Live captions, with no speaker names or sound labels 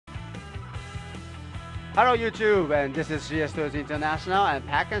Hello YouTube, and this is CSTOYS International and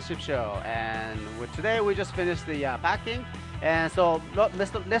Pack and Ship Show. And today we just finished the packing, and so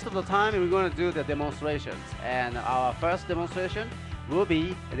rest of the time we're going to do the demonstrations. And our first demonstration will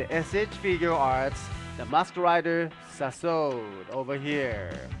be the S.H.Figuarts, the Mask Rider SASWORD over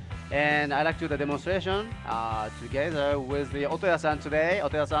here. And I like to do the demonstration together with the Otoya-san today.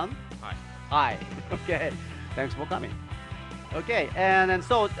 Otoya-san. Hi. Hi. Okay. Thanks for coming. Okay, and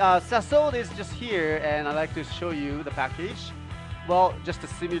so SASWORD is just here, and I'd like to show you the package. Well, just a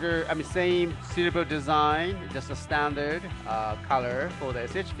similar, same silver design, just a standard color for the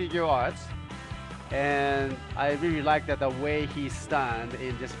S.H.Figuarts. And I really like that the way he stand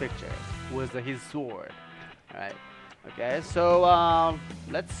in this picture with his sword. All right. Okay, so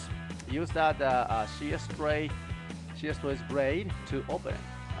let's use that CS blade to open.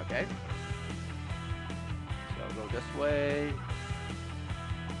 Okay. So go this way.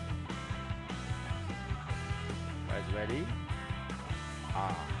 Guys ready?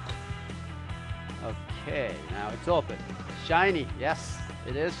 Okay, now it's open. Shiny, yes,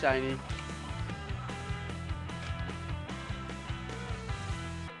 it is shiny.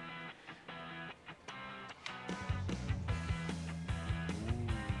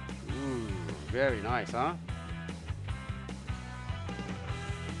 Ooh, very nice, huh?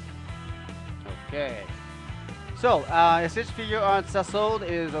 Okay. So, S.H.Figuart SASWORD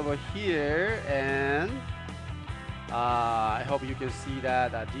is over here, and I hope you can see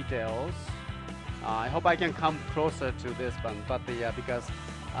that details. I hope I can come closer to this one, but because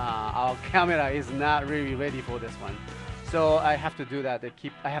our camera is not really ready for this one, so I have to do that.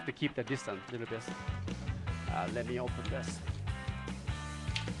 I have to keep the distance a little bit. Let me open this.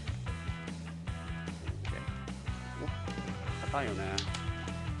 Okay. 硬いよね。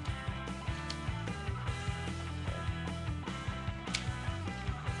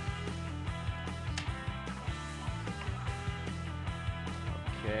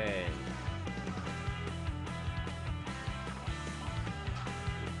Okay.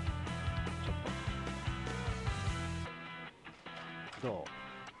 So.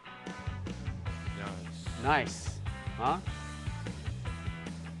 Nice. Huh?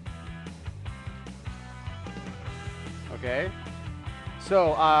 Okay.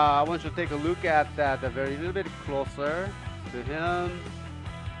 So I want you to take a look at that a very little bit closer to him.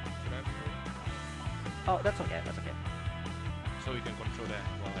 Oh, that's okay. That's okay. So you can control that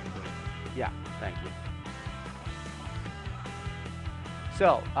while I'm doing it. Yeah, thank you.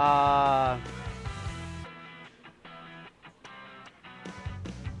 So,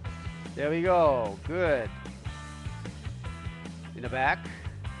 there we go. Good. In the back.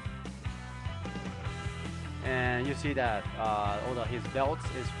 And you see that all his belts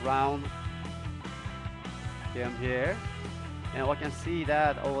is round him here. And we can see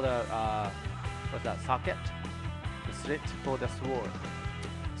that all the, what's that, socket? The slit for the sword.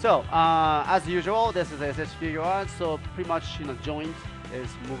 So, as usual, this is a S.H.Figuart, so pretty much, joint is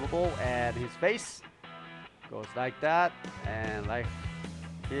movable, and his face goes like that, and like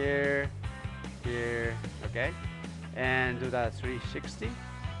here, here, okay, and do that 360.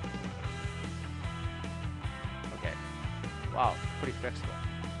 Okay, wow, pretty flexible.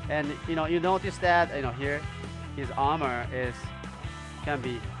 And you notice that here, his armor can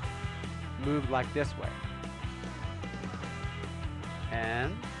be moved like this way.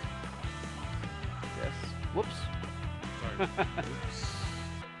 And yes, whoops. Sorry. Oops.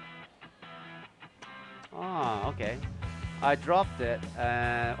 Ah, okay. I dropped it.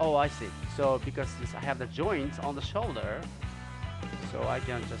 Oh, I see. So because I have the joints on the shoulder, so I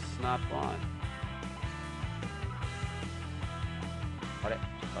can just snap on. あれ、ちょ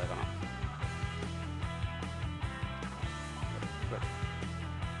っとあれかな。Good.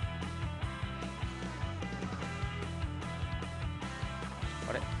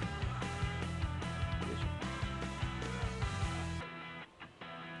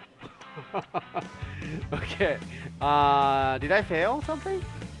 Okay. Did I fail something?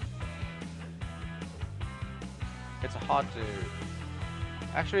 It's hard to.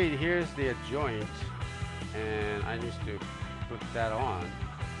 Actually, here's the joint, and I need to put that on.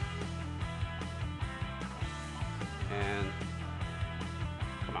 And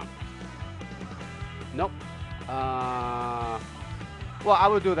come on. Nope. Well, I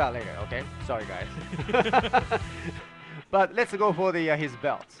will do that later. Okay. Sorry, guys. But let's go for his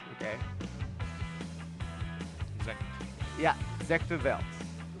belts. Okay. Exactly. Yeah, sector belts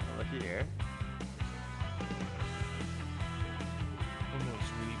over here. Oh no,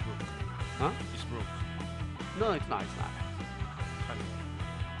 it's really broke. Huh? It's broke. No, it's not. It's not. Kind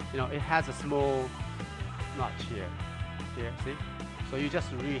of. It has a small notch here. Here, see? So you just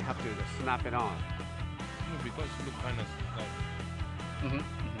really have to snap it on. No, because it look kind of like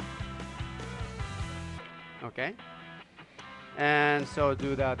Okay. And so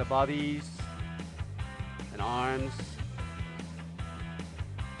do the bodies and arms.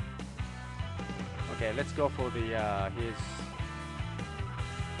 Okay, let's go for the his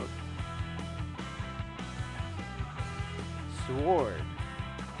sword.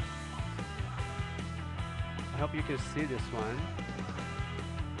 I hope you can see this one.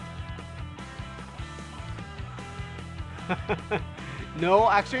 No,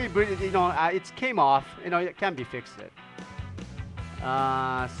 actually, it came off. It can be fixed.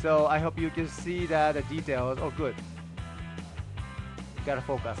 So I hope you can see that the details. Oh, good. Gotta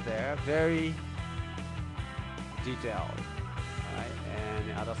focus there. Very detailed. All right, and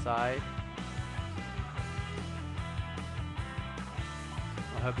the other side.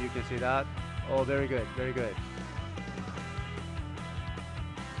 I hope you can see that. Oh, very good, very good.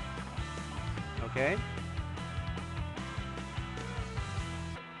 Okay.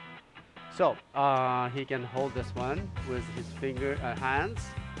 So he can hold this one with his hands.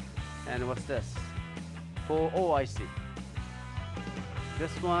 And what's this? Oh, I see.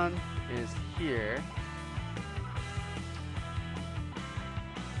 This one is here.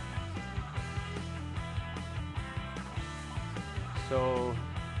 So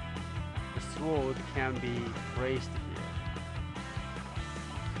the sword can be placed here.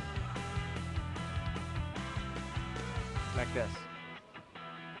 Like this.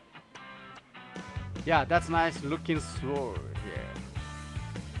 Yeah, that's nice looking sword here.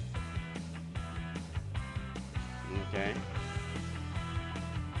 Okay.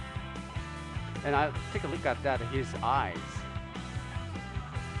 And I take a look at that, his eyes.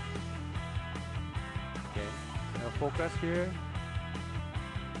 Okay. Now focus here.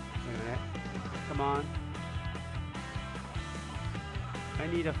 Wait a minute. Come on. I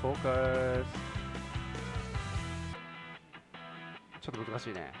need a focus. ちょっと難し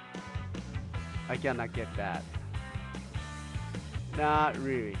いね。I cannot get that. Not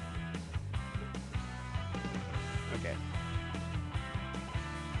really. Okay.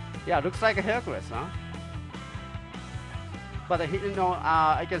 Yeah, looks like a Hercules, huh? But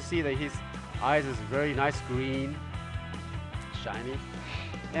I can see that his eyes is very nice green, shiny,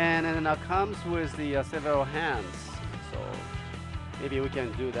 and then it comes with the several hands. So maybe we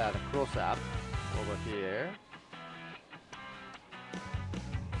can do that close up over here.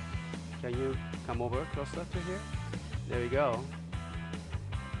 Can you come over closer to here? There we go.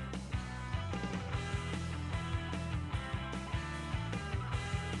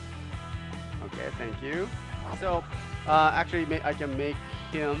 Okay, thank you. So, actually, I can make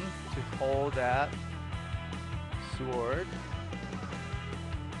him to hold that sword.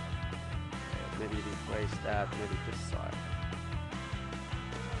 Maybe replace that, maybe this side.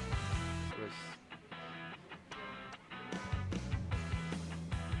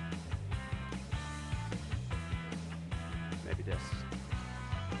 Maybe this.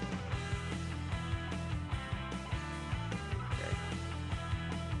 Okay.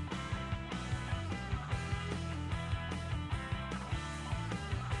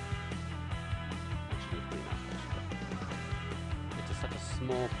 It's just such a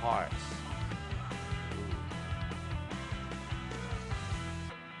small part.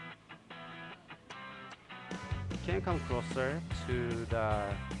 Can you come closer to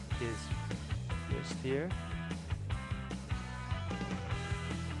his wrist here?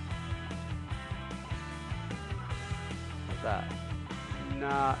 What's that?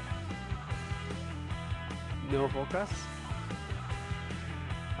 No focus?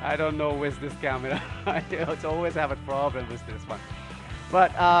 I don't know with this camera. I always have a problem with this one.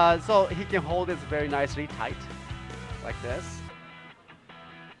 But so he can hold it very nicely tight, like this.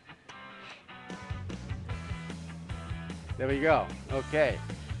 There we go. Okay.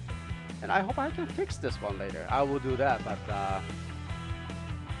 And I hope I can fix this one later. I will do that, but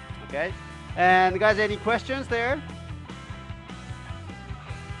okay. And guys, any questions there?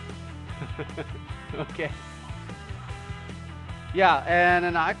 Okay. Yeah,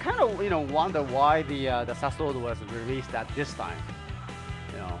 and I kind of wonder why the SASWORD was released at this time.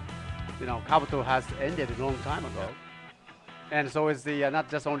 Kabuto has ended a long time ago, and so is the not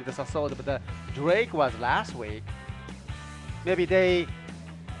just only the SASWORD, but the Drake was last week. Maybe they,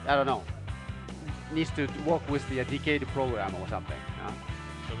 I don't know, needs to work with the Decade program or something.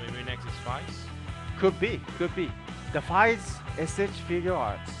 So maybe next is Fights? Could be. The Fights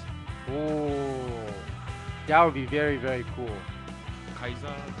S.H.Figuarts. Oh, that would be very, very cool.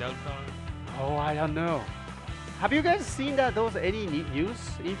 Kaiser, Delta? Oh, I don't know. Have you guys seen any news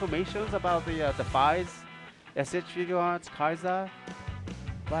informations about the Fights, S.H.Figuarts, Kaiser?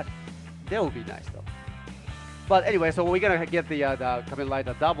 But that would be nice though. But anyway, so we're gonna get the coming like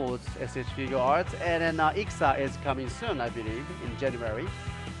the doubles SH Figure Arts, and then Ixa is coming soon, I believe, in January.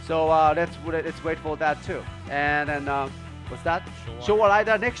 So let's wait for that too. And then what's that? Showa. Showa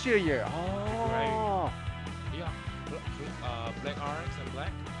Rider next year. Right. Oh. Yeah. Black RX and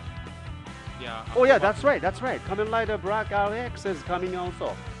black. Yeah. Oh yeah, Aquabot. that's right. That's right. Kamen Rider Black RX is coming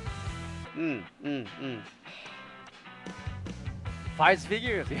also. Five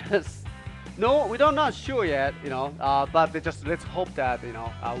figures, yes. No, we don't not sure yet, but let's hope that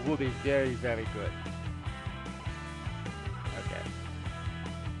will be very very good. Okay.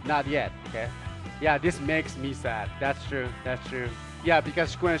 Not yet. Okay. Yeah, this makes me sad. That's true. That's true. Yeah,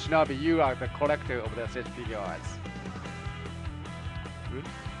 because Gwen Shinobi, you are the collector of the such figure arts. Hmm?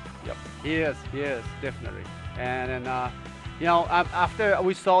 Yep. He is definitely. And then after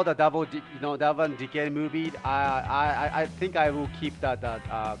we saw the Double Decay movie, I think I will keep that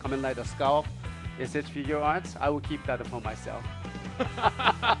Kamen Rider Skull, SH Figure Arts. I will keep that for myself.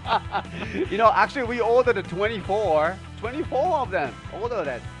 Actually we ordered 24 of them, ordered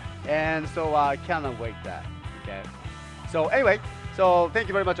it, and so I cannot wait that. Okay. So anyway, so thank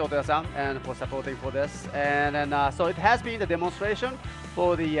you very much, Otoya-san, and for supporting for this. And then so it has been the demonstration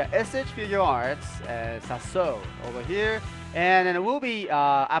for the SH Figure Arts SASWORD over here, and then we'll be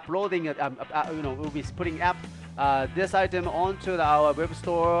uploading it. We'll be putting up this item onto our web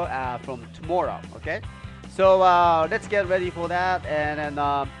store from tomorrow. Okay, so let's get ready for that, and then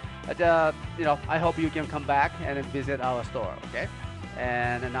I hope you can come back and then visit our store. Okay.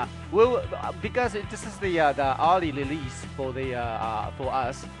 And then we'll because this is the early release for for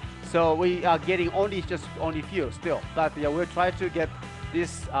us, so we are getting only few still, but we'll try to get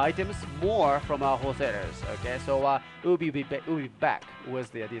these items more from our wholesalers. Okay, so we'll be back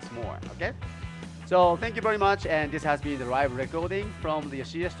with this more. Okay, so thank you very much, and this has been the live recording from the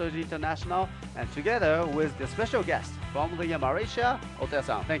CSTOYS International, and together with the special guest from the Malaysia,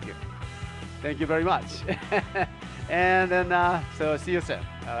 Otoya-san. Thank you very much. And then, so see you soon.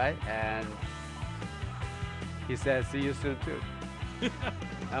 All right. And he says, see you soon too.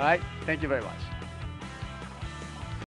 All right. Thank you very much.